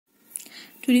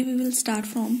Today we will start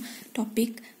from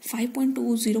topic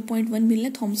 5.20.1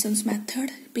 Milne-Thomson's method,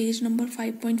 page number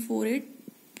 5.48,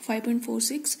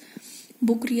 5.46,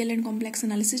 book real and complex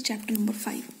analysis, chapter number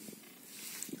 5.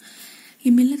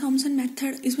 ये मिलने Thomson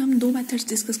method, इसमें हम दो methods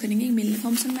discuss करेंगे, एक मिलने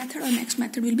थॉमसन मेथड और next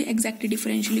method will be exact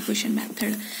differential equation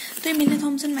method. तो ये मिलने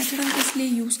थॉमसन मेथड हम किस लिए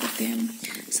यूज़ करते हैं?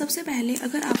 सबसे पहले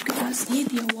अगर आपके पास ये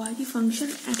दिया हुआ है कि function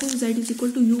F of Z is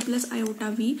equal to you plus iota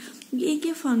we,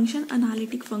 ये फंक्शन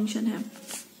एनालिटिक फंक्शन है.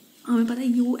 हमें पता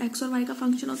है यू एक्स और वाई का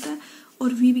फंक्शन होता है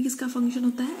और वी भी किसका फंक्शन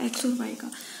होता है, एक्स और वाई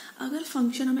का. अगर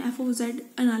फंक्शन हमें एफ ऑफ जेड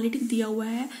एनालिटिक दिया हुआ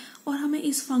है और हमें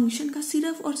इस फंक्शन का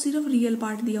सिर्फ और सिर्फ रियल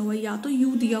पार्ट दिया हुआ है, या तो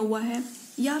यू दिया हुआ है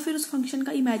या फिर उस फंक्शन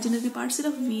का इमेजिनरी पार्ट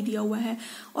सिर्फ वी दिया हुआ है,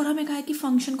 और हमें कहा है कि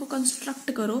फंक्शन को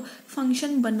कंस्ट्रक्ट करो,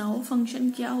 फंक्शन बनाओ, फंक्शन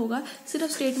क्या होगा,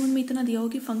 सिर्फ स्टेटमेंट में इतना दिया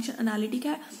होगा कि फंक्शन एनालिटिक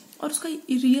है और उसका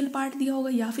रियल पार्ट दिया होगा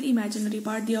या फिर इमेजिनरी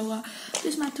पार्ट दिया होगा. तो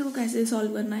इस मेथड को कैसे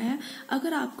सॉल्व करना है?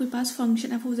 अगर आपके पास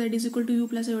function F of Z is equal to you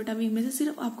plus iota we में से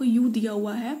सिर्फ आपको यू दिया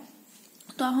हुआ है,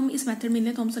 तो हम इस मेथड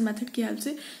मिलने थॉमसन मेथड की हेल्प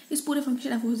से इस पूरे फंक्शन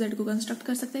एफ ऑफ जेड को कंस्ट्रक्ट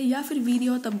कर सकते हैं, या फिर वी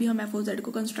दिया हो तब भी हम एफ ऑफ जेड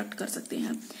को कंस्ट्रक्ट कर सकते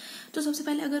हैं. तो सबसे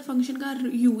पहले अगर फंक्शन का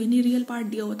यू यानी रियल पार्ट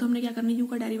दिया हो तो हमने क्या करना है, यू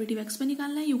का डेरिवेटिव एक्स में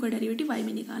निकालना है, यू का डेरिवेटिव वाई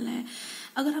में निकालना है.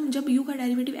 अगर हम जब यू का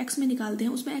डेरिवेटिव एक्स में निकालते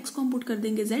हैं उसमें एक्स को हम पुट कर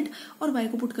देंगे जेड और वाई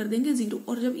को पुट कर देंगे 0,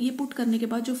 और जब ये पुट करने के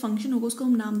बाद जो फंक्शन होगा उसको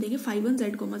हम नाम देंगे φ1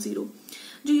 z, 0.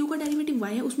 जो यू का डेरिवेटिव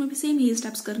वाई है उसमें भी सेम ये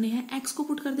स्टेप्स करने हैं, एक्स को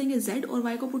पुट कर देंगे जेड और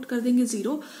वाई को पुट कर देंगे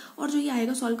 0, और जो ये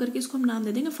आएगा सॉल्व करके इसको हम नाम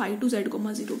दे देंगे φ2 z,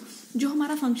 0. जो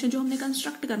हमारा फंक्शन जो हमने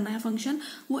कंस्ट्रक्ट करना है फंक्शन,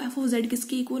 वो एफ ऑफ जेड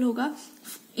किसके इक्वल होगा,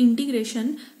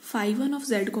 integration φ1 of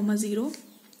z, 0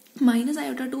 minus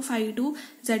iota two φ2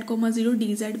 z, 0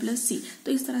 dz plus सी.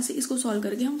 तो इस तरह से इसको सॉल्व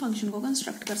करके हम फंक्शन को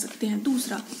कंस्ट्रक्ट कर सकते हैं.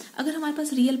 दूसरा, अगर हमारे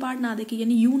पास रियल पार्ट ना देके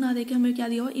यानी यू ना देके हमें क्या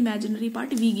दिया हुआ, इमेजिनरी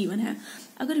पार्ट वी गिवन है.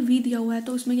 अगर वी दिया हुआ है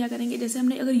तो उसमें क्या करेंगे, जैसे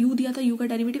हमने अगर यू दिया था, यू का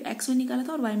डेरिवेटिव एक्स में निकाला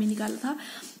था और वाई में निकाला था,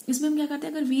 इसमें हम क्या करते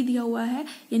हैं, अगर वी दिया हुआ है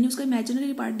यानी उसका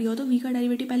इमेजिनरी पार्ट दिया हो तो वी का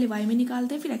डेरिवेटिव पहले वाई में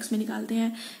निकालते हैं फिर एक्स में निकालते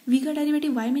हैं. वी का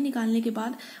डेरिवेटिव वाई में निकालने के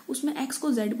बाद उसमें एक्स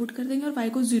को जेड पुट कर देंगे और वाई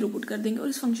को 0 पुट कर देंगे, और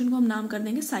इस फंक्शन को हम नाम कर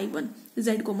देंगे φ1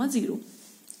 z, 0.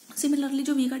 सिमिलरली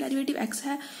जो v का डेरिवेटिव x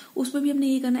है उसमें भी हमने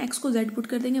ये करना है, x को z पुट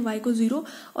कर देंगे, y को 0,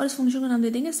 और इस फंक्शन को नाम दे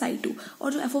देंगे φ2.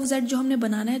 और जो f ऑफ z जो हमने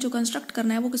बनाना है, जो कंस्ट्रक्ट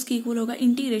करना है, वो किसके इक्वल होगा,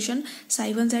 integration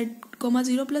φ1 z,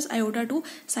 0 plus iota two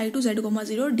φ2 z,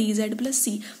 0 dz plus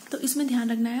सी. तो इसमें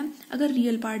ध्यान रखना है, अगर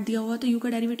रियल पार्ट दिया हुआ तो u का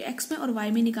डेरिवेटिव x में और y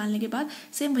में निकालने के बाद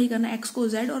सेम वही करना है, x को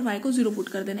z और y को 0 पुट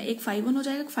कर देना है. एक φ1 हो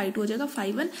जाएगा, φ2 हो जाएगा,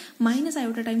 φ1 माइनस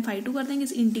आयोटा टाइम φ2 कर देंगे,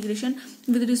 इस integration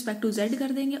with respect to z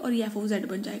कर देंगे और ये f ऑफ z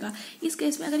बन जाएगा. इस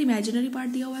केस में अगर इमेजिनरी पार्ट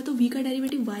दिया हुआ है तो v का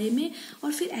डेरिवेटिव y में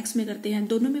और फिर x में करते हैं,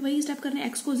 दोनों में वही स्टेप करने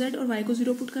हैं, x को z और y को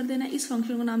 0 पुट कर देना है, इस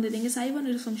फंक्शन को नाम दे देंगे φ1 और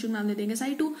इस फंक्शन को नाम दे देंगे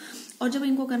φ2, और जब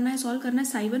इनको करना है सॉल्व करना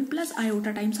है φ1 प्लस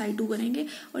आयोटा टाइम φ2 करेंगे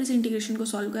और इस इंटीग्रेशन को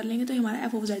सॉल्व कर लेंगे तो हमारा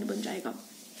f ऑफ z बन जाएगा.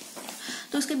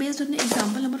 तो इसके बेस्ड अपने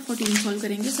एग्जांपल नंबर 14 सॉल्व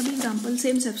करेंगे. सभी एग्जांपल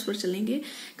सेम स्टेप्स पर चलेंगे.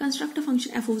 Construct a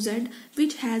function F of Z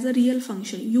which has a real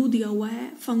function, you दिया हुआ है,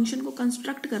 फंक्शन को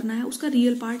कंस्ट्रक्ट करना है, उसका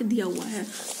रियल पार्ट दिया हुआ है.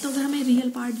 तो अगर हमें रियल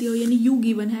पार्ट दिया हो यानी यू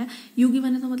गिवन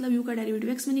है तो मतलब यू का डेरिवेटिव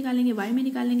एक्स में निकालेंगे, वाई में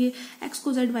निकालेंगे, एक्स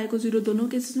को जेड वाई को 0 दोनों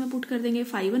केसेस में पुट कर देंगे,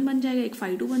 φ1 बन जाएगा, एक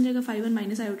φ2 बन जाएगा, φ1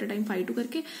 माइनस आयोटा टाइम φ2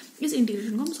 करके इस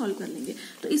इंटीग्रेशन को हम सॉल्व कर लेंगे.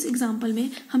 तो इस एग्जाम्पल में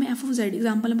हमें F of Z,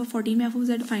 example number 14 में F of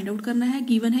Z find out करना है.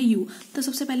 गिवन है यू, तो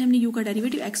सबसे पहले हमने यू का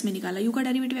डेरिवेटिव एक्स में निकाला, यू का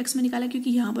डेरिवेटिव एक्स में निकाला क्योंकि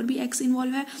यहाँ पर भी एक्स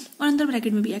इन्वॉल्व है और अंदर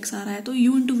ब्रैकेट में भी एक्स आ रहा है, तो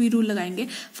यू इंटू वी रूल लगाएंगे.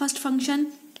 First function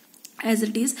as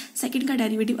it is, second का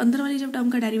डेरिवेटिव, अंदर वाली जब टर्म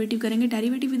का डेरिवेटिव करेंगे,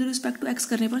 derivative with respect to x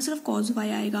करने पर सिर्फ कॉस वाई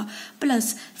आएगा,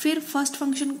 प्लस फिर फर्स्ट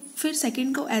फंक्शन फिर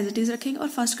सेकंड को एज इट इज रखेंगे और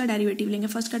फर्स्ट का डेरिवेटिव लेंगे.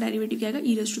 फर्स्ट का डेरिवेटिव क्या आएगा,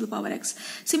 ई raise to the power x.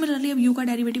 Similarly अब यू का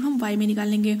डेरिवेटिव हम वाई में निकाल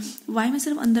लेंगे. वाई में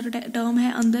सिर्फ अंदर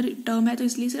टर्म है तो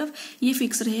इसलिए सिर्फ ये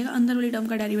फिक्स रहेगा, अंदर वाली टर्म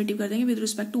का डेरिवेटिव कर देंगे विद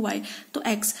रिस्पेक्ट टू वाई. तो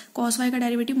एक्स कॉस वाई का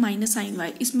डेरिवेटिव माइनस साइन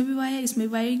वाई, इसमें भी वाई है इसमें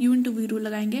भी वाई है, यू इंटू वी रूल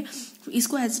लगाएंगे,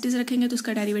 इसको एज इट इज रखेंगे तो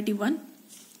इसका डेरिवेटिव 1,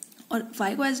 और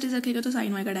y को एज इट इज रखेगा तो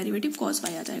साइन y का डेरिवेटिव cos y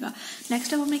आ जाएगा.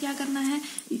 नेक्स्ट अब हमें क्या करना है,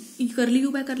 करली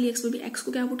यू बाय करली एक्स में भी x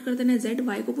को क्या पुट कर देना है, z,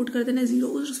 y को पुट कर देना है 0,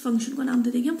 उस फंक्शन को नाम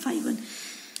दे देंगे हम φ1.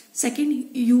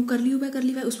 सेकंड यू करली यू बाय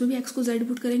करली y, उसमें भी x को z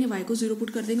पुट करेंगे, y को 0 पुट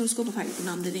कर देंगे, उसको φ2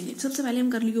 नाम दे देंगे. सबसे पहले हम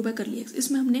करली यू बाय करली x,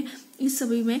 इसमें हमने इस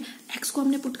सभी में x को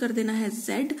हमने पुट कर देना है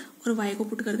z और y को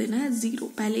पुट कर देना है 0.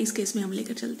 पहले इस केस में हम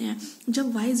लेकर चलते हैं,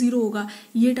 जब y 0 होगा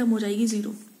ये टर्म हो जाएगी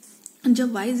 0,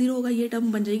 जब y 0 होगा ये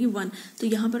टर्म बन जाएगी 1, तो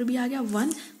यहाँ पर भी आ गया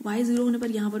 1, y 0 होने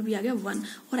पर यहाँ पर भी आ गया 1,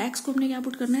 और x को हमने क्या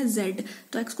पुट करना है z,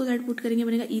 तो x को z पुट करेंगे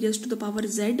बनेगा e raise to the power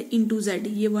z into z,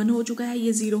 ये 1 हो चुका है,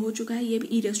 ये 0 हो चुका है, ये भी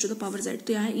e raise to the power z,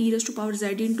 तो यहाँ e raise to power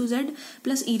z into z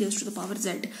plus e raise to the power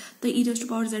z, तो e raise to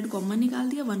power z common निकाल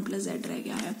दिया, 1 प्लस z रह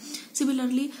गया है।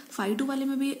 सिमिलरली फाई 2 वाले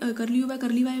में भी करली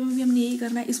वाई में भी हमने यही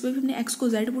करना है, इसमें भी हमने x को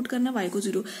z पुट करना है, y को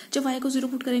 0, जब y को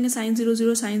 0 पुट करेंगे साइन 0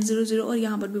 0 साइन 0 0 और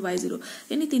यहाँ पर भी y 0,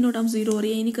 यानी तीनों टर्म 0 हो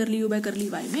रही है, यानी करली यू बाय करली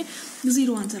वाई में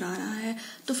 0 आंसर आ रहा है।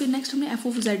 तो फिर नेक्स्ट हमने एफ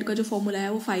ऑफ जेड का जो फॉर्मूला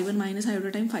है वो phi 1 minus hydro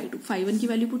time phi 2, phi 1 की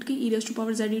वैल्यू पुट की, ई raise to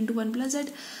power Z into 1 plus Z,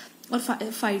 और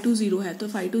फाई 2 0 है, तो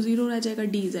फाई 2 0 रह जाएगा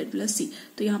डी जेड प्लस सी,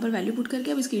 तो यहाँ पर वैल्यू पुट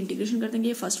करके अब इसकी इंटीग्रेशन कर देंगे,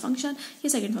 ये फर्स्ट फंक्शन, ये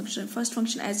second function, first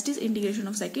function as it is integration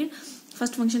of second,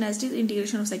 first function as it is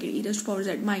integration of second E raise to power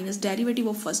Z minus derivative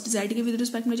of first Z के with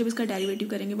respect में जब इसका derivative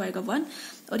करेंगे Y का 1,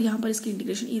 और यहाँ पर इसकी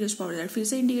integration E raise to power Z, फिर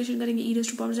से इंटीग्रेशन करेंगे ई रेज़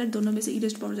टू पावर जेड, दोनों में से ई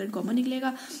raise to power Z common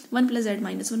निकलेगा, 1 प्लस जेड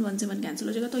माइनस 1, 1 से 1 कैंसिल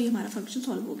हो जाएगा, तो ये हमारा फंक्शन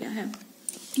सॉल्व हो गया है।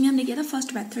 ये हमने किया था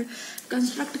फर्स्ट मेथड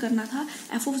कंस्ट्रक्ट करना था,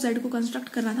 एफ ऑफ जेड को कंस्ट्रक्ट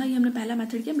करना था, ये हमने पहला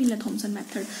मेथड किया मिलर थॉमसन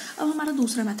मेथड। अब हमारा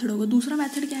दूसरा मेथड होगा, दूसरा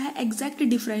मेथड क्या है, exact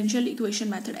differential equation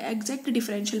method, exact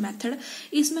differential method.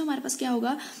 इसमें हमारे पास क्या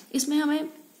होगा, इसमें हमें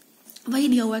वही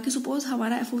दिया हुआ है कि सपोज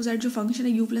हमारा एफ ऑफ जेड जो फंक्शन है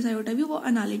यू प्लस आयोटा वी वो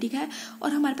एनालिटिक है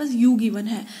और हमारे पास यू गिवन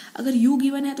है, अगर यू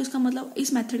गिवन है तो इसका मतलब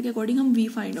इस मेथड के अकॉर्डिंग हम वी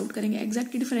फाइंड आउट करेंगे।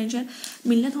 Exact differential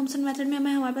Miller Thomson method में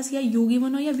हमें हमारे पास या यू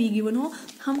गिवन हो या वी गिवन हो,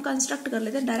 हम कंस्ट्रक्ट कर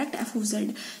लेते हैं डायरेक्ट एफ ऑफ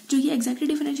जेड। जो ये एग्जैक्ट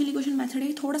डिफरेंशियल इक्वेशन मेथड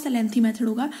है थोड़ा सा लेंथी मेथड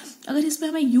होगा, अगर इसमें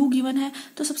हमें यू गिवन है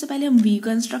तो सबसे पहले हम वी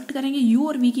कंस्ट्रक्ट करेंगे, यू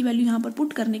और वी की वैल्यू यहाँ पर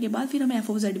पुट करने के बाद फिर हमें एफ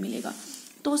ऑफ जेड मिलेगा,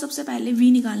 तो सबसे पहले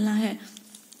वी निकालना है।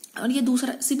 और ये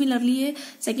दूसरा सिमिलरली ये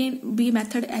सेकेंड बी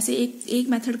मेथड ऐसे एक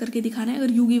मेथड करके दिखाना है,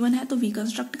 अगर यू गिवन है तो वी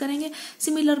कंस्ट्रक्ट करेंगे,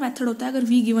 सिमिलर मेथड होता है अगर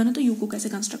वी गिवन है तो यू को कैसे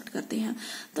कंस्ट्रक्ट करते हैं।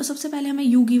 तो सबसे पहले हमें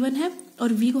यू गिवन है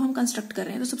और वी को हम कंस्ट्रक्ट कर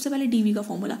रहे हैं, तो सबसे पहले डीवी का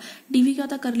फॉर्मूला, डीवी क्या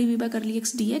होता है, करली वी बाय करली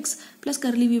एक्स डी एक्स प्लस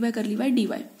करली वी बाय करली वाई डी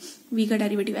वाई, वी का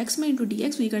डेरिवेटिव एक्स में इंटू डी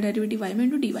एक्स, वी का डेरिवेटिव वाई में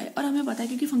इंटू डी वाई। और हमें पता है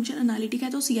क्योंकि फंक्शन एनालिटिक है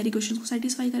तो सीआर इक्वेशन को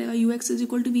सेटिस्फाई करेगा, you x is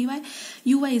equal to we Y,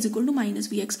 you Y is equal to minus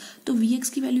we x, तो वी एक्स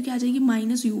की वैल्यू क्या आ जाएगी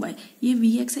माइनस यू वाई, ये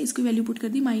वी एक्स है इसकी वैल्यू पुट कर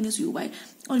दी माइनस यू वाई,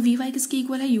 और वी वाई किसके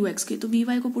इक्वल है यू एक्स के, तो वी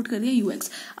वाई को पुट कर दिया यू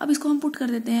एक्स। अब इसको हम पुट कर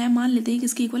देते हैं, मान लेते हैं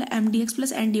किसके इक्वल है M D x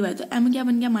plus N D Y, तो एम क्या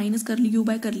बन गया माइनस करली यू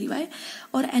बाय करली वाई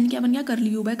और एन क्या बन गया करली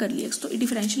यू बाय करली एक्स, तो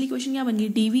डिफरेंशियल इक्वेशन क्या बन गई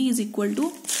DV is equal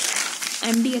to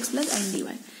M D x plus N D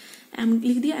Y, M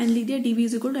लिख दिया एन लिख दिया, DV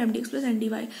is equal to M D x plus N D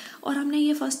Y. और हमने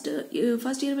ये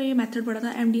फर्स्ट ईयर में ये मेथड पढ़ा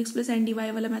था M D x plus N D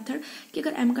Y वाला मेथड कि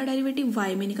अगर एम का डेरिवेटिव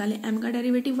वाई में निकाले, एम का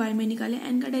डेरिवेटिव वाई में निकाले,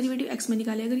 एन का डेरिवेटिव एक्स में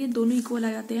निकाले, अगर ये दोनों इक्वल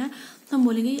आ जाते हैं तो हम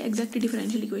बोलेंगे ये एग्जैक्ट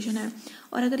डिफरेंशियल इक्वेशन है।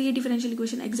 और अगर ये डिफरेंशियल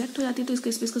इक्वेशन एग्जैक्ट हो जाती है तो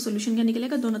इसके स्पेस का सोल्यूशन क्या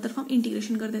निकलेगा, दोनों तरफ हम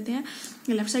इंटीग्रेशन कर देते हैं,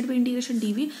 लेफ्ट साइड पे इंटीग्रेशन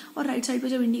डीवी और राइट साइड पे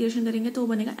जब इंटीग्रेशन करेंगे तो वो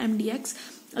बनेगा एम डी एक्स।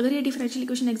 अगर ये डिफरेंशियल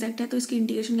इक्वेशन एग्जैक्ट है तो इसकी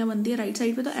इंटीग्रेशन क्या बनती है राइट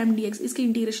साइड पे, तो एम डी एक्स, इसकी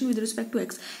integration with respect to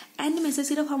x. N में से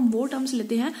सिर्फ हम वो टर्म्स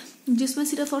लेते हैं जिसमें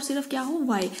सिर्फ और सिर्फ क्या हो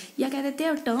वाई, या कह देते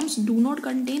हैं terms do not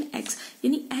contain x,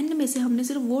 यानी एन में से हमने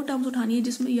सिर्फ वो टर्म्स उठानी है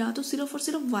जिसमें या तो सिर्फ और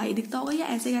सिर्फ वाई दिखता होगा या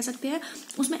ऐसे कह सकते हैं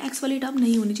उसमें एक्स वाली टर्म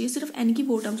नहीं होनी चाहिए, सिर्फ एन की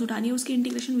वो टर्म्स उठानी है, उसकी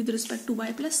integration with respect to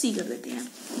Y plus सी कर देते हैं।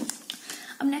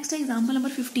 अब नेक्स्ट है एग्जाम्पल नंबर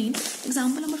 15।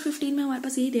 एग्जाम्पल नंबर 15 में हमारे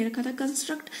पास यही दे रखा था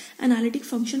construct analytic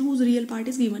function whose real part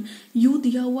is given, you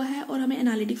दिया हुआ है और हमें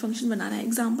एनालिटिक फंक्शन बनाना है।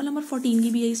 एग्जाम्पल नंबर 14 की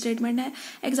भी यही स्टेटमेंट है,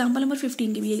 एग्जाम्पल नंबर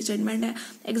 15 की भी यही स्टेटमेंट है।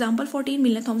 एग्जाम्पल 14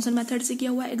 मिलर थॉमसन मेथड से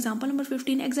किया हुआ है, example number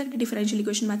 15 exact differential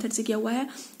equation method से किया हुआ है।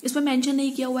 इसमें मेंशन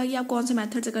नहीं किया हुआ है कि आप कौन से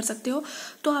मेथड से कर सकते हो,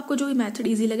 तो आपको जो मेथड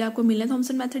ईजी लगे, आपको मिलर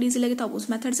थॉमसन मेथड ईजी लगे तो आप उस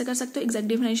मेथड से कर सकते हो, exact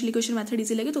differential equation method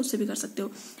easy लगे तो उससे भी कर सकते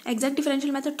हो। एग्जैक्ट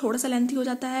डिफरेंशियल मेथड थोड़ा सा लेंथी हो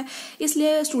जाता है इसलिए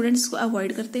स्टूडेंट्स को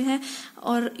अवॉइड करते हैं,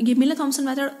 और ये Miller Thomson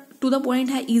method to the point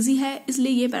है, इजी है,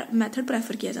 इसलिए ये मेथड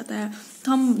प्रेफर किया जाता है।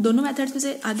 तो हम दोनों मेथड्स में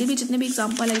से आगे भी जितने भी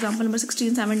example number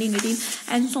 16, 17, 18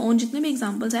 and so on जितने भी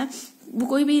एग्जांपल्स हैं वो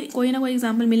कोई ना कोई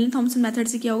एग्जांपल मिलर थॉमसन मेथड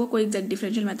से किया होगा, कोई एग्जैक्ट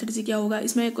डिफरेंशियल मेथड से किया होगा,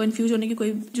 इसमें कंफ्यूज होने की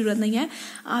कोई जरूरत नहीं है।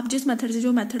 आप जिस मेथड से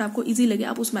जो मेथड आपको इजी लगे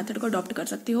आप उस मेथड को अडॉप्ट कर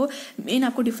सकते हो, मेन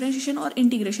आपको डिफरेंशिएशन और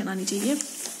इंटीग्रेशन आनी चाहिए।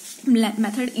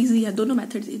 मेथड ईजी है, दोनों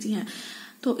मेथड्स ईजी हैं।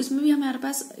 तो इसमें भी हमारे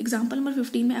पास एग्जांपल नंबर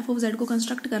 15 में एफ ऑफ जेड को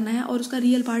कंस्ट्रक्ट करना है और उसका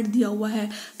रियल पार्ट दिया हुआ है,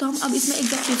 तो हम अब इसमें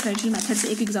एग्जैक्ट डिफरेंशियल मेथड से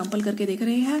एक एग्जांपल करके देख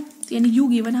रहे हैं, यानी यू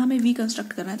गिवन है हमें वी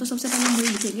कंस्ट्रक्ट करना है। तो सबसे पहले हम वही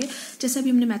लिखेंगे जैसे अभी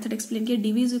हमने मेथड एक्सप्लेन किया,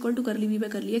 डीवी इज इक्वल टू करली वी बाय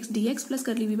करली एक्स डी एक्स प्लस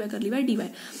करली वी बाय करली वाई डी वाई,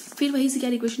 फिर वही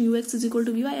CR equation you x is equal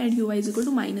to we Y and you Y is equal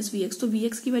to minus we x, तो we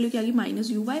x की value क्या आ गई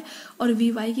minus you Y और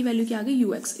we Y की value क्या आ गई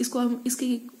यू एक्स, इसको हम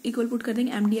इसके इक्वल पुट कर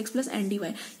देंगे M D x plus N D Y,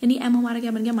 यानी एम हमारा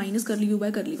क्या बन गया माइनस करली यू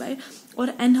बाय करली वाई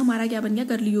और एन हमारा क्या बन गया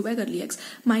करली यू बाय करली एक्स।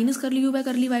 माइनस करली यू बाय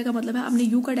करली वाई का मतलब है हमने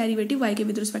यू का डेरिवेटिव वाई के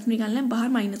विद रिस्पेक्ट निकालना है, बाहर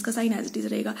माइनस का साइन एज इट इज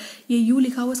रहेगा, ये यू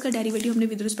लिखा हुआ इसका डेरिवेटिव हमने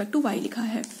विद रिस्पेक्ट टू वाई लिखा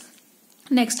है।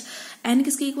 नेक्स्ट एन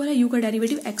किसके इक्वल है, यू का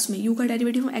डेरिवेटिव एक्स में, यू का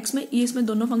डेरिवेटिव एक्स में, ये इसमें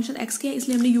दोनों फंक्शन एक्स के हैं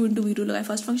इसलिए हमने यू इंटू वी टू लगाया,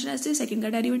 first function S T, second का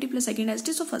derivative plus second S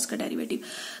T, so first का डेरिवेटिव,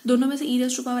 दोनों में से ई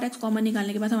raise to power x common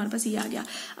निकालने के बाद हमारे पास ये आ गया।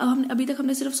 अब हमने अभी तक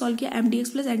हमने सिर्फ सॉल्व किया M D x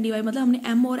plus N D Y, मतलब हमने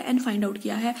एम और एन फाइंड आउट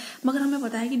किया है, मगर हमें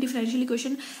पता है कि डिफरेंशियल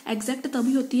इक्वेशन एग्जैक्ट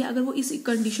तभी होती है अगर वो इस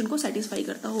कंडीशन को सेटिस्फाई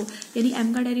करता हो, यानी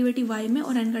एम का डेरिवेटिव वाई में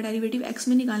और एन का डेरिवेटिव एक्स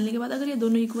में निकालने के बाद अगर ये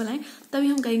दोनों इक्वल आए तभी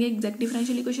हम कहेंगे एग्जैक्ट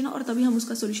डिफरेंशियल इक्वेशन और तभी हम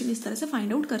उसका सोल्यूशन इस तरह से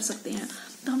फाइंड आउट कर सकते हैं।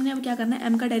 तो हमने अब क्या करना है,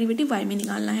 एम का डेरिवेटिव वाई में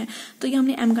निकालना है, तो ये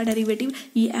हमने एम का डेरिवेटिव,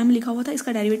 ये एम लिखा हुआ था,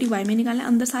 इसका डेरिवेटिव वाई में निकालना है,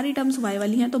 अंदर सारी टर्म्स वाई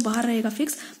वाली हैं तो बाहर रहेगा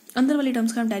फिक्स, अंदर वाली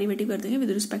टर्म्स का हम डेरिवेटिव कर देंगे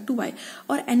विद रिस्पेक्ट टू वाई,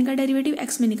 और एन का डेरिवेटिव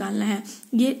एक्स में निकालना है,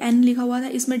 ये एन लिखा हुआ था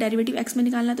इसमें डेरिवेटिव एक्स में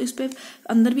निकालना है, तो इस पे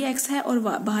अंदर भी एक्स है और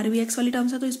बाहर भी एक्स वाली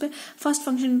टर्म्स है, तो इस पे first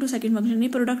function into second function, ये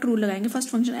प्रोडक्ट रूल लगाएंगे, first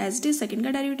function as it is, second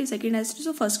का derivative second as it is,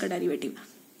 तो फर्स्ट का डेरिवेटिव,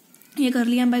 ये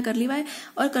करली एम बाय करली वाई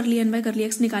और करली एन बाय करली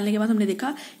एक्स निकालने के बाद हमने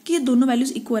देखा कि ये दोनों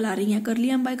वैल्यूज इक्वल आ रही हैं, करली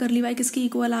एम बाय करली वाई किसके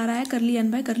इक्वल आ रहा है, करली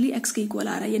एन बाय करली एक्स के इक्वल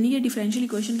आ रहा है, यानी ये डिफरेंशियल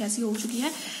इक्वेशन कैसी हो चुकी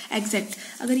है, एग्जैक्ट।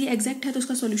 अगर ये एग्जैक्ट है तो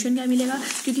उसका सोल्यूशन क्या मिलेगा,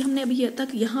 क्योंकि हमने अभी तक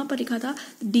यहाँ पर लिखा था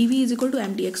D we is equal to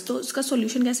M D x, तो उसका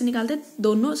सोल्यूशन कैसे निकालते हैं,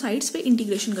 दोनों साइड्स पे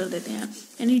इंटीग्रेशन कर देते हैं,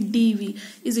 यानी D we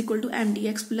is equal to M D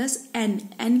x plus N,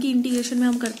 N की इंटीग्रेशन में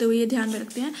हम करते हुए ये ध्यान में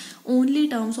रखते हैं only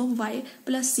terms of Y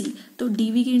plus सी, तो डी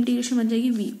वी की इंटीग्रेशन बन जाएगी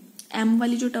वी, एम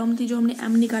वाली जो टर्म थी जो हमने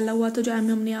एम निकाला हुआ था, जो एम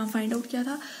हमने यहाँ फाइंड आउट किया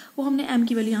था, वो हमने एम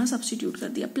की वैल्यू यहाँ सब्स्टिट्यूट कर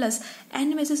दिया, प्लस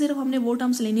एन में से सिर्फ हमने वो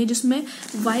टर्म्स लेनी है जिसमें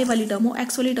वाई वाली टर्म हो,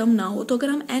 एक्स वाली टर्म ना हो, तो अगर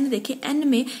हम एन देखें, एन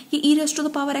में ये ई raise to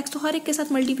the power x तो हर एक के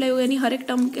साथ मल्टीप्लाई होगा, यानी हर एक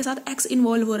टर्म के साथ एक्स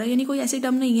इन्वॉल्व हो रहा है, यानी कोई ऐसी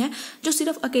टर्म नहीं है जो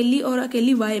सिर्फ अकेली और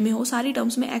अकेली वाई में हो, सारी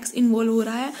टर्म्स में एक्स इन्वॉल्व हो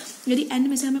रहा है, यदि एन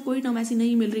में से हमें कोई टर्म ऐसी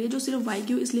नहीं मिल रही है जो सिर्फ वाई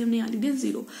की हो, इसलिए हमने यहाँ लिख दिया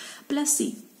 0 प्लस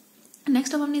सी।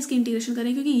 नेक्स्ट अब हमने इसकी इंटीग्रेशन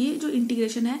करें, क्योंकि ये जो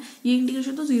इंटीग्रेशन है ये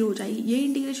इंटीग्रेशन तो 0 हो जाएगी, ये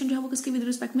इंटीग्रेशन जो है वो किसके विद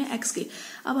रिस्पेक्ट में एक्स के।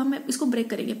 अब हम इसको ब्रेक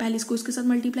करेंगे, पहले इसको इसके साथ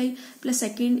मल्टीप्लाई प्लस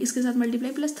सेकंड इसके साथ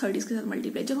मल्टीप्लाई प्लस थर्ड इसके साथ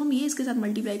मल्टीप्लाई, जब हम ये इसके साथ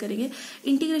मल्टीप्लाई करेंगे,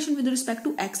 integration with respect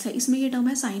to x है, इसमें ये टर्म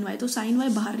है साइन वाई, तो साइन वाई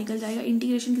बाहर निकल जाएगा,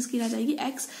 इंटीग्रेशन किसकी रह जाएगी,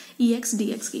 एक्स ई एक्स डी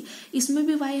एक्स की, इसमें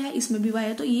भी वाई है इसमें भी वाई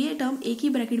है, तो ये टर्म एक ही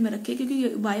ब्रैकेट में रखे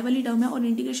क्योंकि वाई वाली टर्म है और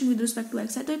integration with respect to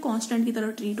x है, तो ये कॉन्स्टेंट की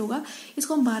तरह ट्रीट होगा,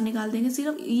 इसको हम बाहर निकाल देंगे,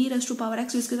 सिर्फ ई रेज़ टू पावर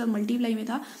एक्स जिसके साथ मल्टीप्लाई में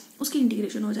था उसकी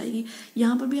इंटीग्रेशन हो जाएगी।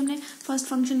 यहाँ पर भी हमने first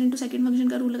function into second function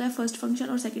का रूल लगाया, फर्स्ट फंक्शन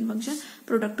और सेकंड फंक्शन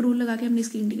प्रोडक्ट रूल लगा के हमने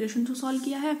इसकी इंटीग्रेशन को सॉल्व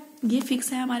किया है, ये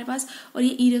फिक्स है हमारे पास, और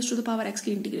ये ई raise to the power x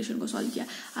की इंटीग्रेशन को सॉल्व किया।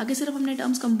 आगे सिर्फ हमने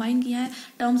टर्म्स कंबाइन किया है,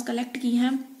 टर्म्स कलेक्ट की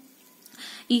हैं,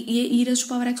 ये ई raise to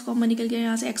power x common निकल गया,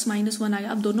 यहाँ से एक्स माइनस 1 आ गया,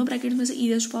 अब दोनों ब्रैकेट्स में से ई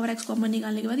raise to power x common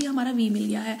निकालने के बाद ये हमारा वी मिल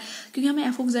गया है, क्योंकि हमें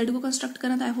एफ ऑफ जेड को कंस्ट्रक्ट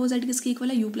करना था, एफ ऑफ जेड किसके इक्वल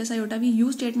है, you plus iota we,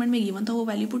 you statement में गिवन था वो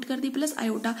वैल्यू पुट कर दी, प्लस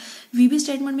आयोटा वी भी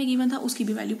स्टेटमेंट में गिवन था उसकी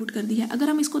भी वैल्यू पुट कर दी है। अगर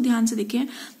हम इसको ध्यान से देखें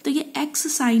तो ये एक्स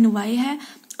साइन वाई है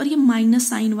और ये माइनस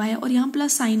साइन वाई है और यहाँ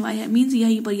प्लस साइन वाई है, मीन्स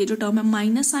यहीं पर ये जो टर्म है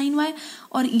माइनस साइन वाई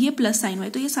और ये प्लस साइन वाई,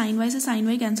 तो ये साइन वाई से साइन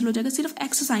वाई कैंसिल हो जाएगा, सिर्फ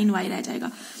एक्स साइन वाई रह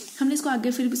जाएगा। हमने इसको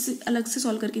आगे फिर अलग से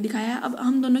सॉल्व करके दिखाया है। अब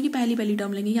हम दोनों की पहली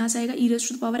टर्म लेंगे, यहाँ से आएगा ई raise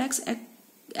to the power x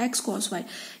x cos Y,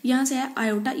 यहाँ से है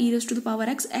iota E raise to the power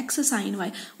x x sign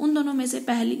Y, उन दोनों में से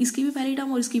पहली इसकी भी पहली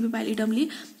टर्म और इसकी भी पहली टर्म ली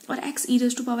और x E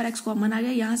raise to power x common आ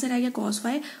गया, यहाँ से रह गया कॉस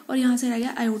वाई और यहाँ से रह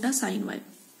गया आयोटा साइन वाई।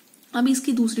 अब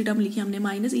इसकी दूसरी टर्म लिखी हमने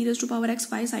minus E raise to power x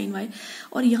Y sign Y,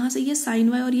 और यहाँ से ये साइन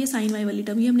वाई और ये साइन वाई वाली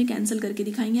टर्म ये हमने कैंसिल करके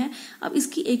दिखाई है। अब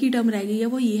इसकी एक ही टर्म रह गई है,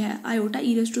 वो ये है iota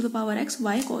E raise to the power x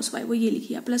Y cos Y, वो ये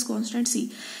लिखी है प्लस कॉन्स्टेंट सी।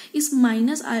 इस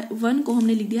माइनस 1 को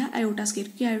हमने लिख दिया है आयोटा स्क्वायर,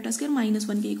 क्योंकि आयोटा स्क्वायर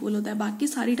 -1 के इक्वल होता है, बाकी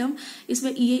सारी टर्म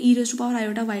इसमें ये ई raise to power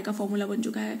iota Y का फॉर्मूला बन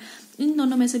चुका है। इन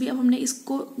दोनों में से भी अब हमने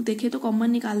इसको देखे तो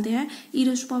कॉमन निकालते हैं, ई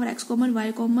raise to power x common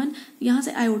Y common, यहाँ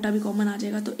से आयोटा भी कॉमन आ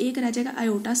जाएगा, तो एक रह जाएगा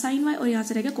आयोटा साइन वाई और यहाँ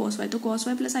से रहेगा कॉस वाई, तो cos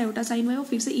Y plus iota sine Y और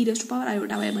फिर से ई raise to power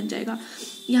iota Y बन जाएगा।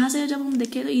 यहाँ से जब हम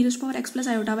देखें तो ई raise to power x plus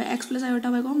iota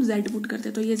Y को हम जेड पुट करते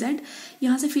हैं, तो ये जेड,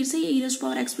 यहाँ से फिर से ये ई raise to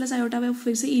power x plus iota Y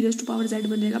फिर से ई रेज़ टू पावर जेड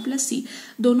बन जाएगा प्लस सी,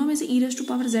 दोनों में से ई raise to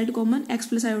power Z common, x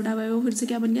plus iota Y वो फिर से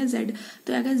क्या बन गया जेड,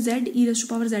 तो आएगा Z E raise to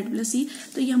power Z plus सी।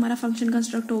 तो ये हमारा फंक्शन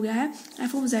कंस्ट्रक्ट हो गया है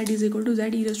F of Z is equal to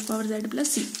Z E raise to power Z plus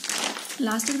C.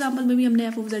 Last example में भी हमने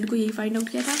एफ ऑफ जेड को यही फाइंड आउट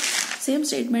किया था, सेम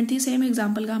स्टेटमेंट थी, सेम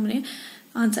एग्जाम्पल का हमने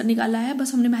आंसर निकाला है,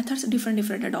 बस हमने मेथड्स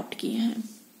डिफरेंट अडॉप्ट किए हैं।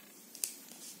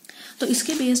 तो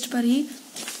इसके बेस्ड पर ही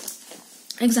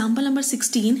एग्जाम्पल नंबर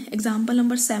 16, एग्जाम्पल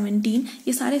नंबर 17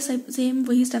 ये सारे सेम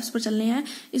वही स्टेप्स पर चलने हैं।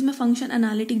 इसमें फंक्शन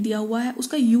एनालिटिक दिया हुआ है,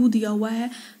 उसका यू दिया हुआ है,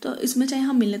 तो इसमें चाहे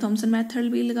हम मिलने थॉमसन मेथड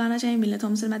भी लगाना चाहें मिलने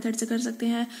थॉमसन मेथड से कर सकते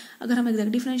हैं, अगर हम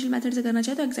एग्जैक्ट डिफरेंशियल मेथड से करना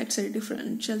चाहें तो एग्जैक्ट से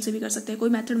डिफरेंशियल से भी कर सकते हैं। कोई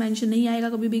मेथड मेंशन नहीं आएगा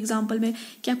कभी भी एग्जाम्पल में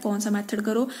कि आप कौन सा मेथड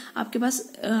करो, आपके पास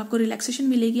आपको रिलैक्सेशन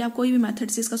मिलेगी, आप कोई भी मेथड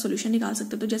से इसका सोल्यूशन निकाल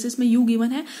सकते हो। तो जैसे इसमें यू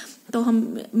गिवन है तो हम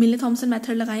मिलने थॉमसन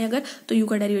मेथड लगाएं अगर, तो यू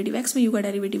का डेरिवेटिव एक्स में, यू का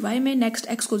डेरिवेटिव वाई में, नेक्स्ट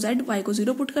एक्स को जेड वाई को 0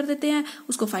 जीरो पुट कर देते हैं,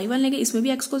 उसको फाई वन लेंगे, इसमें भी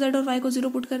एक्स को जेड और वाई को जीरो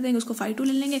पुट कर देंगे, उसको फाई टू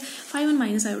ले लेंगे, phi one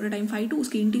minus iota time phi to,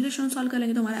 उसकी इंटीग्रेशन सॉल्व कर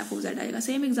लेंगे तो हमारा एफ ऑफ जेड आएगा।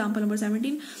 सेम एग्जाम्पल नंबर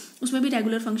 17, उसमें भी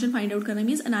रेगुलर फंक्शन फाइंड आउट करना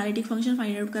means analytic function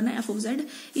find out करना है F of Z,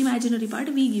 imaginary part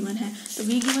we given है, तो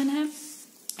वी गिवन है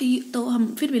तो हम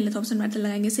फिर मिलने थॉम्सन मेथड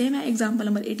लगाएंगे। सेम है example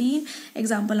number 18,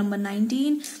 example number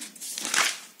 19,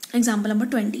 example number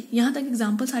 20, यहाँ तक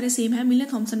एग्जाम्पल सारे सेम है। मिलने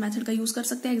थॉम्सन मेथड का यूज कर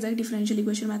सकते हैं, एग्जैक्ट डिफरेंशियल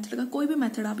इक्वेशन मेथड का कोई भी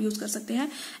मेथड आप यूज कर सकते हैं।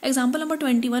 एग्जाम्पल नंबर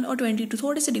 21 और 22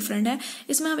 थोड़े से डिफरेंट है,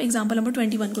 इसमें हम एग्जाम्पल नंबर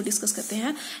 21 को डिस्कस करते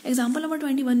हैं। एग्जाम्पल नंबर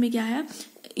 21 में क्या है,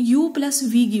 u प्लस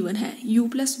वी गिवन है, u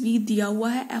प्लस वी दिया हुआ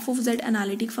है, F of Z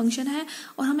analytic function है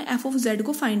और हमें एफ ऑफ जेड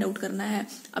को फाइंड आउट करना है।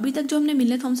 अभी तक जो हमने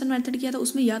मिलने थॉम्सन मेथड किया था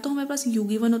उसमें या तो हमारे पास u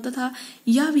गिवन होता था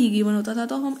या v गिवन होता था,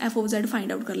 तो हम F of Z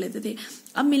find out कर लेते थे।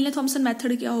 अब मिलने थॉम्सन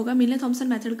मेथड क्या होगा, मिलने थॉम्सन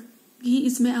मेथड ही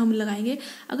इसमें हम लगाएंगे।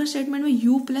 अगर स्टेटमेंट में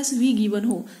u प्लस वी गिवन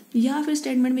हो या फिर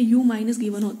स्टेटमेंट में u माइनस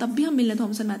गिवन हो तब भी हम मिलने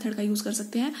थॉम्सन मेथड का यूज कर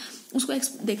सकते हैं। उसको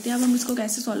देखते हैं अब हम इसको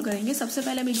कैसे सॉल्व करेंगे। सबसे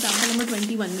पहले हम एग्जाम्पल नंबर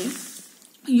 21 में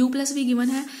u प्लस वी गिवन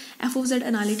है, एफ ऑफ जेड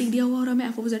एनालिटिक दिया हुआ और हमें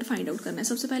F of Z find out करना है।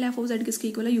 सबसे पहले एफ ऑफ जेड किसके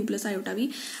इक्वल है, u प्लस आयोटा वी।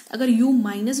 अगर u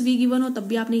माइनस वी गिवन हो तब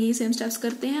भी आपने यही सेम स्टेप्स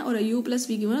करते हैं और u प्लस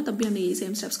वी गिवन हो तब भी हमने यही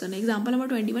सेम स्टेप्स करने हैं। एग्जाम्पल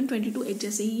नंबर 21, 22 एक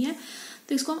जैसे ही है,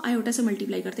 तो इसको हम आयोटा से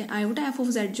मल्टीप्लाई करते हैं। आयोटा एफ ऑफ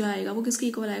जेड जो आएगा वो किसके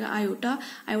इक्वल आएगा,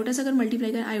 आयोटा से अगर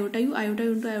मल्टीप्लाई करें आयोटा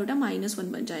इंटू आयोटा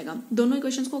 -1 बन जाएगा। दोनों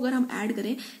इक्वेशंस को अगर हम ऐड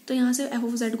करें तो यहाँ से F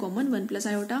of Z common 1 plus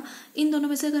iota, इन दोनों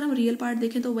में से अगर हम रियल पार्ट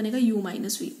देखें तो बनेगा u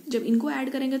माइनस वी। जब इनको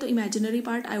ऐड करेंगे तो imaginary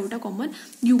part iota common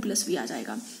u plus we आ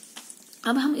जाएगा।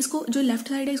 अब हम इसको जो लेफ्ट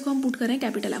साइड है इसको हम पुट करें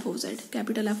capital F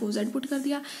of Z put कर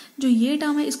दिया। जो ये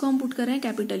टर्म है इसको हम पुट करें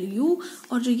कैपिटल U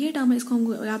और जो ये टर्म है इसको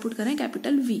हम यहाँ पुट करें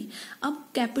कैपिटल V। अब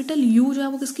कैपिटल U जो है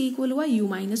वो किसके इक्वल हुआ, u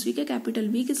माइनस वी के, कैपिटल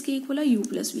V किसके इक्वल है, u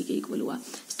प्लस वी के इक्वल हुआ।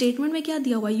 स्टेटमेंट में क्या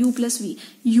दिया हुआ है,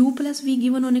 u प्लस वी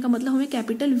गिवन होने का मतलब हमें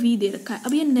कैपिटल V दे रखा है।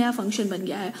 अब ये नया फंक्शन बन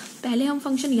गया है। पहले हम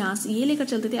फंक्शन यहाँ से ये लेकर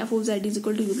चलते थे F of Z is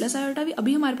equal to u plus iota we,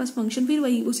 अभी हमारे पास फंक्शन फिर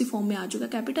वही उसी फॉर्म में आ चुका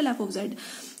है कैपिटल एफ ऑफ जेड,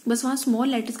 बस वहाँ स्मॉल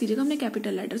लेटर्स की जगह हमने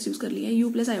कैपिटल लेटर्स यूज कर लिए हैं,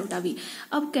 u प्लस आयोटा वी।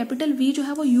 अब कैपिटल V जो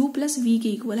है वो u प्लस वी के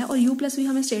इक्वल है और u प्लस वी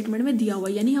हमें स्टेटमेंट में दिया हुआ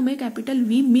है, यानी हमें कैपिटल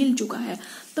V मिल चुका है।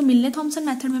 तो मिलने थॉम्सन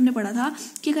मेथड में हमने पढ़ा था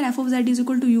कि अगर F of Z is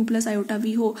equal to u plus iota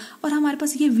we हो और हमारे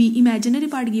पास ये v इमेजिनरी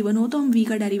पार्ट गिवन हो तो हम v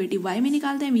का डेरिवेटिव y में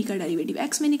निकालते हैं, v का डेरिवेटिव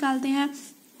x में निकालते हैं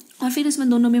और फिर इसमें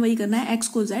दोनों में वही करना है, x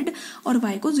को z और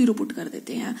y को 0 पुट कर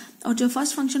देते हैं। और जो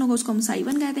फर्स्ट फंक्शन होगा उसको हम साई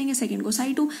वन कह देंगे, सेकंड को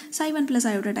psi one plus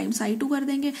iota time Sai to कर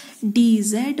देंगे,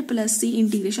 dz plus c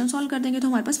integration solve कर देंगे तो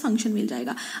हमारे पास फंक्शन मिल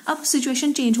जाएगा। अब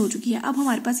सिचुएशन चेंज हो चुकी है, अब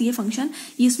हमारे पास ये फंक्शन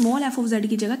ये स्मॉल एफ ऑफ जेड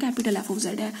की जगह कैपिटल एफ ऑफ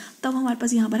जेड है, तब हमारे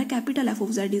पास यहाँ पर है capital F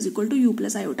of Z is equal to u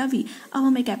plus iota we. अब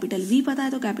हमें कैपिटल V पता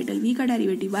है तो कैपिटल V का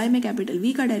डेरिवेटिव y में, कैपिटल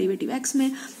V का डेरिवेटिव x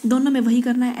में, दोनों में वही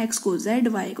करना है, x को z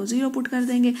y को 0 पुट कर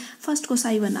देंगे, फर्स्ट को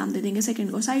साई वन नाम दे देंगे,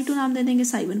 सेकंड को साई टू नाम दे देंगे,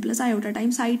 psi one plus iota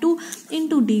time Sai two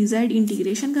into dz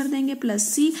integration कर देंगे प्लस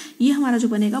c। ये हमारा जो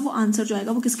बनेगा वो आंसर जो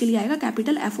आएगा वो किसके लिए आएगा,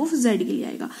 कैपिटल एफ ऑफ जेड के लिए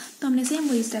आएगा। तो हमने सेम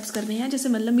वही स्टेप्स करने हैं जैसे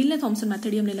मतलब मिलने थॉम्सन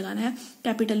मेथड ही हमने लगाना है।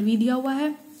 कैपिटल V दिया हुआ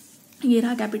है, ये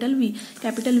रहा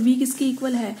कैपिटल V किसके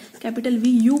इक्वल है, capital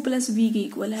V u plus we के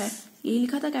इक्वल है, ये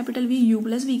लिखा था capital V u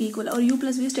plus we के इक्वल, और u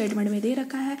प्लस वी स्टेटमेंट में दे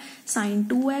रखा है sign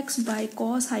 2x by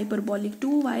cos hyperbolic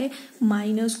 2y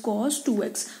minus cos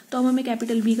 2x। तो अब हमें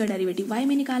कैपिटल V का डेरिवेटिव y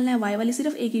में निकालना है, y वाली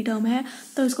सिर्फ एक ही टर्म है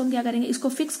तो इसको हम क्या करेंगे, इसको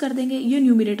फिक्स कर देंगे, ये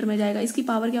न्यूमिनेटर में जाएगा, इसकी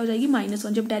पावर क्या हो जाएगी -1,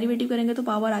 जब डेरिवेटिव करेंगे तो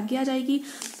पावर आगे आ जाएगी,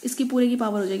 इसकी पूरे की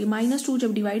पावर हो जाएगी -2,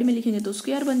 जब डिवाइड में लिखेंगे तो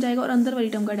स्क्वायर बन जाएगा और अंदर वाली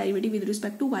टर्म का derivative with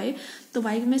respect to y, तो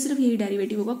y में सिर्फ यही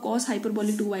डेरिवेटिव होगा, कॉस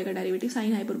हाइपरबॉलिक 2y का derivative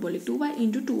sign hyperbolic 2y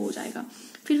into 2 हो जाएगा।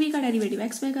 फिर v का डेरिवेटिव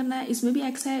x में करना है, इसमें भी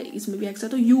x है इसमें भी x है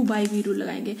तो u बाई v रूल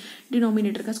लगाएंगे,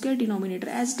 डिनोमिनेटर का square denominator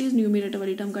as it is, numerator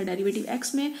वाली टर्म का डेरिवेटिव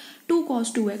x में 2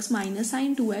 cos 2x minus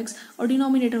sign 2x और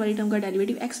डिनोमिनेटर वाली टर्म का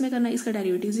डेरिवेटिव x में करना है, इसका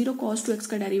डेरिवेटिव 0, cos 2x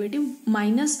का डेरिवेटिव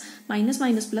माइनस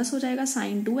माइनस प्लस हो जाएगा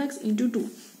साइन 2x इंटू 2।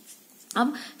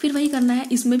 अब फिर वही करना है,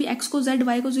 इसमें भी x को z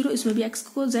y को 0, इसमें भी x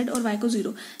को z और y को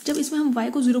 0। जब इसमें हम y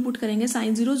को 0 पुट करेंगे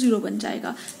साइन 0 0 बन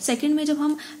जाएगा। सेकंड में जब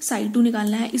हम साइन 2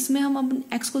 निकालना है, इसमें हम अब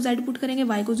x को z पुट करेंगे,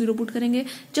 y को 0 पुट करेंगे,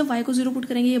 जब y को 0 पुट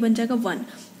करेंगे ये बन जाएगा 1,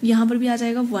 यहाँ पर भी आ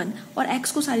जाएगा 1 और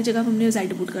x को सारी जगह हमने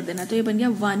z पुट कर देना, तो ये बन गया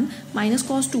 1 माइनस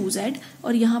कॉस 2z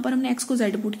और यहाँ पर हमने x को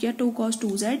z पुट किया 2 cos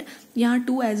 2z, यहाँ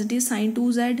 2 as it is sine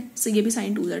 2z, ये भी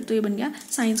साइन 2z, तो ये बन गया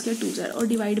साइन स्क्वायर 2z और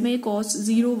डिवाइड में ये cos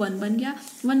 0 1 बन गया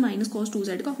 1 माइनस कॉस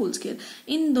 2z का होल स्क्वायर।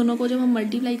 इन दोनों को जब हम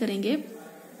मल्टीप्लाई करेंगे,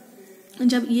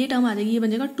 जब ये टर्म आ जाएगी ये बन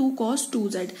जाएगा 2 cos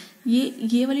 2z,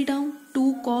 ये वाली टर्म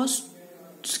 2 cos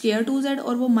स्क्वायर 2z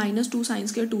और वो -2 साइन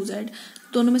स्क्वायर 2z,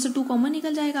 दोनों में से 2 कॉमन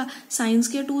निकल जाएगा, साइन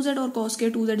स्क्वायर 2z और कॉस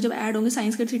स्क्वायर 2z जब ऐड होंगे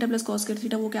sine square theta plus cos square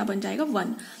theta वो क्या बन जाएगा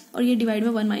 1, और ये डिवाइड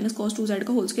में 1 माइनस कॉस 2z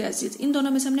का होल स्क्वायर ऐसे। इन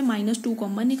दोनों में से हमने -2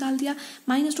 कॉमन निकाल दिया,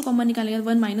 -2 कॉमन निकालेंगे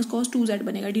 1 माइनस कॉस 2z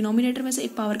बनेगा, डिनोमिनेटर में से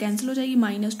एक पावर कैंसिल हो जाएगी,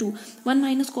 -2 1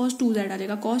 माइनस कॉस 2z आ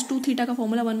जाएगा, कॉस 2 थीटा का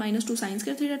formula 1 minus 2 sine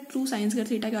square theta, 2 sine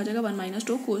square theta क्या हो जाएगा 1 माइनस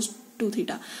 2 कोस 2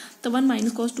 थीटा, तो 1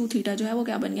 माइनस कॉस 2 थीटा जो है वो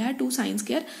क्या बन गया है 2 साइन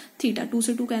स्क्वायर थीटा, 2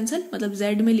 से 2 कैंसिल, मतलब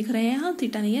z में लिख रहे हैं यहाँ,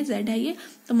 थीटा नहीं है z है ये,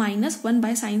 तो -1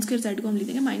 बाय साइन स्क्वायर z को हम लिख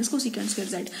देंगे माइनस को सेकंड स्क्वायर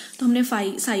z। तो हमने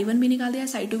साई 1 भी निकाल दिया,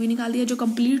 साई 2 भी निकाल दिया, जो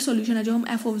कंप्लीट सॉल्यूशन है जो हम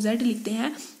f ऑफ z लिखते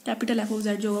हैं, कैपिटल f ऑफ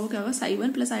z जो होगा वो क्या होगा Sai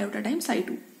 1 plus iota time Sai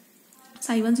 2,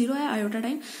 Sai 1 0 है, आयोटा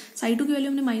टाइम साई 2 की वैल्यू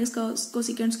हमने माइनस को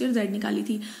सेकंड स्क्वायर z निकाली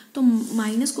थी, तो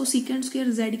माइनस को सेकंड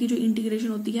स्क्वायर z की जो इंटीग्रेशन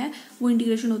होती है वो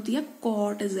इंटीग्रेशन होती है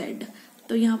कॉट z,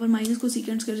 तो यहाँ पर माइनस को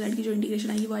सेकंड स्क्वायर z की जो इंटीग्रेशन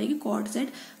आएगी वो आएगी कॉट z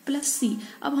प्लस c।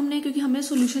 अब हमने क्योंकि हमें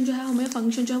सोल्यूशन जो है हमें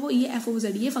फंक्शन जो है वो ये f ऑफ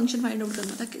z ये फंक्शन फाइंड आउट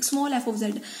करना था, स्मॉल f ऑफ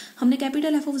z, हमने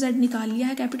कैपिटल f ऑफ z निकाल लिया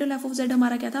है, कैपिटल f ऑफ z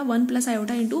हमारा क्या था 1 plus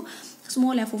iota into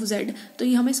small f of z, तो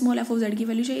ये हमें स्मॉल f ऑफ z की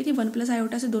वैल्यू चाहिए थी, 1 प्लस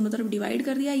आयोटा से दोनों तरफ डिवाइड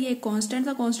कर दिया, ये एक कांस्टेंट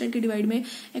था, कांस्टेंट के डिवाइड में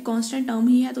एक कांस्टेंट टर्म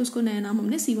ही है तो उसको नया नाम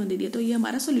हमने c1 दे दिया, तो ये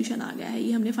हमारा सोल्यूशन आ गया है,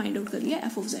 ये हमने फाइंड आउट कर लिया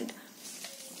f ऑफ z।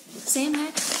 सेम है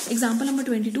एग्जाम्पल नंबर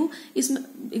 22, इसमें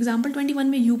एग्जाम्पल 21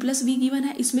 में u प्लस वी गिवन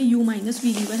है, इसमें u माइनस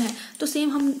वी गिवन है, तो सेम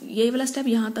हम ये वाला स्टेप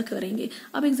यहाँ तक करेंगे।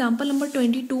 अब एग्जाम्पल नंबर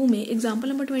 22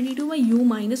 में u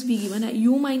माइनस वी गिवन है,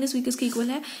 u माइनस वी किसके इक्वल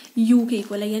है u के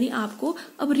इक्वल है, यानी आपको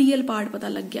अब रियल पार्ट पता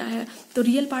लग गया है, तो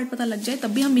रियल पार्ट पता लग जाए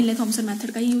तब भी हम मिलने थॉमसन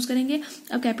मेथड का ही यूज करेंगे।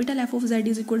 अब capital f of z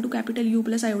is equal to capital u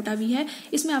plus iota v है,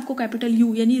 इसमें आपको कैपिटल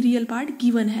u यानी रियल पार्ट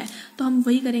गिवन है, तो हम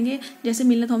वही करेंगे जैसे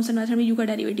मिलने थॉमसन मेथड में u का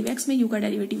डेरिवेटिव x में, u का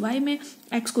डेरिवेटिव y में,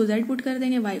 x को z पुट कर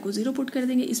देंगे, y को 0 पुट कर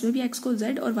देंगे, इसमें भी x को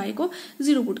z और y को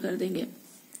 0 पुट कर देंगे,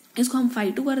 इसको हम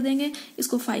फाई 2 कर देंगे,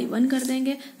 इसको फाई 1 कर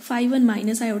देंगे, phi 1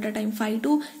 minus iota time phi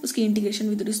 2, उसकी integration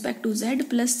with respect to z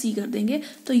plus c कर देंगे,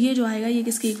 तो ये जो आएगा ये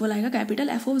किसके इक्वल आएगा कैपिटल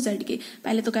f ऑफ z के।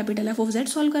 पहले तो capital f of z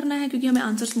solve करना है क्योंकि हमें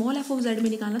answer small f of z में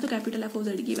निकालना, तो कैपिटल f ऑफ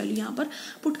z की वैल्यू यहाँ पर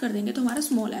पुट कर देंगे तो हमारा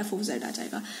स्मॉल f ऑफ z आ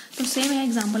जाएगा। तो सेम है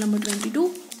एग्जाम्पल नंबर 22,